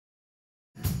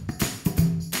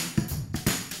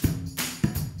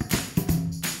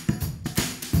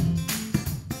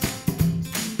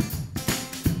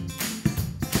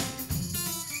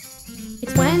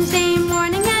Wednesday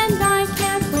morning and I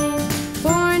can't wait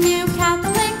for new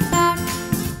Catholic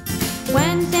facts.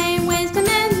 Wednesday wisdom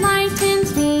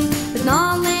enlightens me with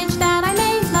knowledge that I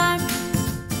may lack.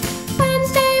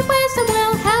 Wednesday wisdom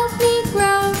will help me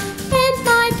grow in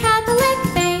my Catholic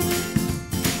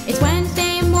faith. It's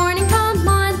Wednesday morning, come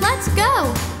on, let's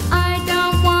go. I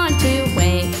don't want to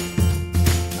wait.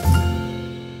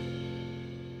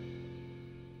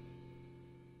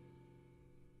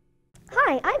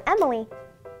 Hi, I'm Emily.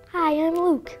 Hi, I'm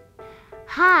Luke.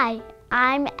 Hi,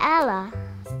 I'm Ella.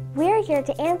 We're here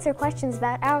to answer questions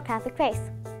about our Catholic faith.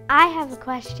 I have a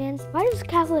question. Why does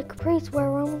Catholic priests wear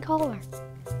a Roman collar?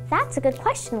 That's a good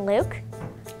question, Luke.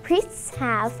 Priests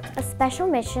have a special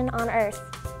mission on earth.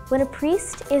 When a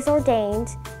priest is ordained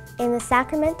in the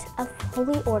sacrament of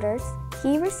holy orders,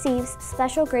 he receives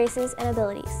special graces and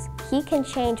abilities. He can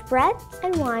change bread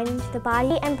and wine into the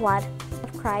body and blood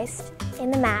of Christ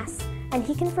in the Mass, and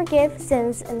he can forgive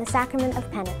sins in the sacrament of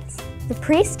penance. The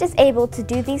priest is able to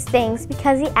do these things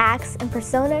because he acts in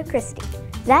persona Christi.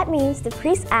 That means the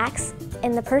priest acts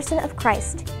in the person of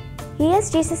Christ. He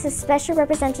is Jesus' special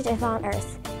representative on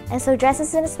earth, and so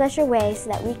dresses in a special way so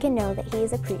that we can know that he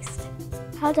is a priest.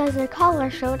 How does a collar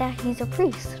show that he's a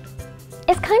priest?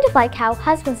 It's kind of like how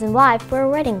husbands and wives wear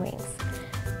wedding rings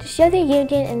to show their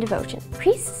union and devotion.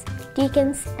 Priests,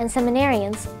 deacons, and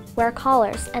seminarians wear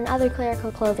collars and other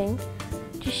clerical clothing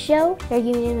to show their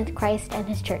union with Christ and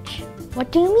his church.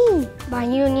 What do you mean by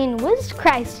union with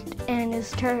Christ and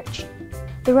his church?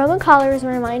 The Roman collar is a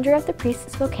reminder of the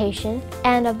priest's vocation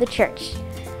and of the church.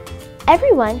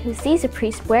 Everyone who sees a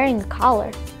priest wearing a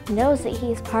collar knows that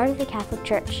he is part of the Catholic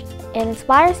Church and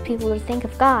inspires people to think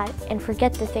of God and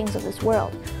forget the things of this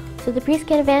world, so the priest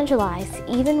can evangelize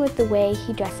even with the way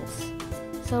he dresses.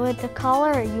 So is the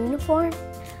collar a uniform?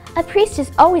 A priest is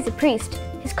always a priest.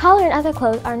 His collar and other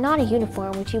clothes are not a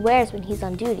uniform which he wears when he's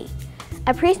on duty.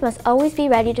 A priest must always be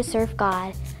ready to serve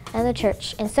God and the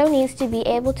Church, and so needs to be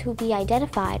able to be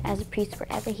identified as a priest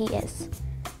wherever he is.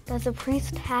 Does a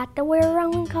priest have to wear a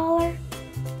Roman collar?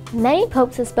 Many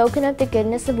popes have spoken of the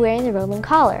goodness of wearing the Roman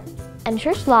collar, and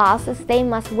church law says they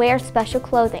must wear special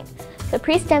clothing. So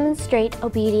priests demonstrate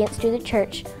obedience to the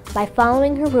Church by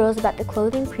following her rules about the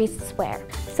clothing priests wear.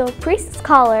 So a priest's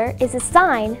collar is a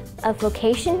sign of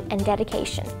vocation and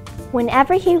dedication.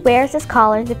 Whenever he wears his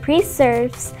collar, the priest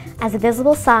serves as a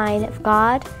visible sign of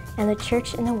God and the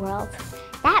Church in the world.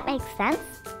 That makes sense.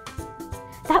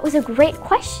 That was a great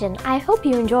question. I hope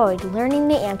you enjoyed learning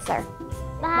the answer.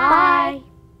 Bye.